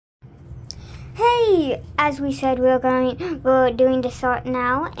Okay, as we said, we're doing the sort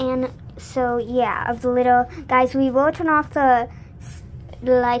now, and so yeah, of the little guys, we will turn off the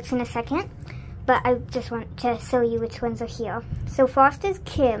lights in a second, but I just want to show you which ones are here. So first is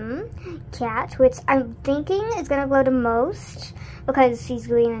Kim cat, which I'm thinking is gonna glow the most because he's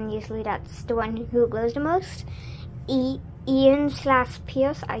green, and usually that's the one who glows the most.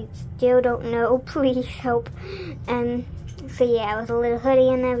 Ian/Pierce, I still don't know. Please help. And so yeah, with a little hoodie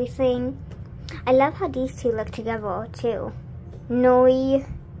and everything. I love how these two look together too. Noi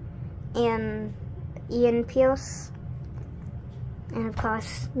and Ian Pierce. And of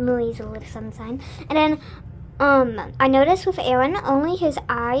course, Louie's a little sunshine. And then, I noticed with Aaron, only his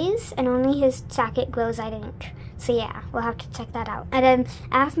eyes and only his jacket glows, I think. So yeah, we'll have to check that out. And then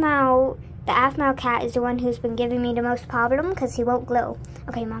the Memeows cat is the one who's been giving me the most problem because he won't glow.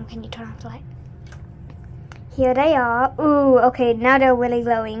 Okay, Mom, can you turn off the light? Here they are. Ooh, okay, now they're really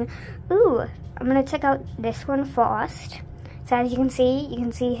glowing. Ooh, I'm gonna check out this one first. So as you can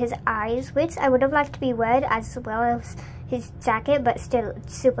see his eyes, which I would have liked to be red as well as his jacket, but still,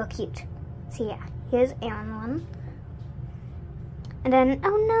 it's super cute. So yeah, here's Aaron one. And then,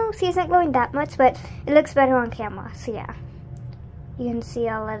 oh no, see, it's not glowing that much, but it looks better on camera, so yeah. You can see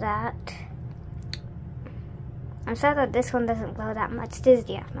all of that. I'm sad that this one doesn't glow that much. This is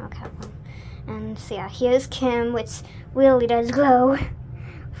the Memeows cat one. And so yeah, here's Kim, which really does glow.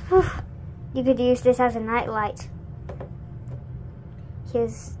 Whew. You could use this as a night light.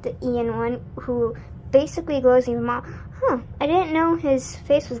 Here's the Ian one, who basically glows even more. I didn't know his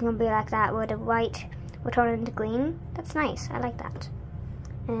face was going to be like that, where the white will turn into green. That's nice, I like that.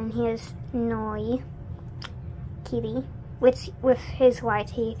 And here's Noi Kitty, which with his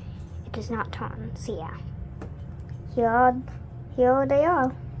white, it does not turn, so yeah. Here they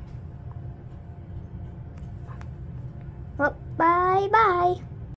are. Well, bye-bye.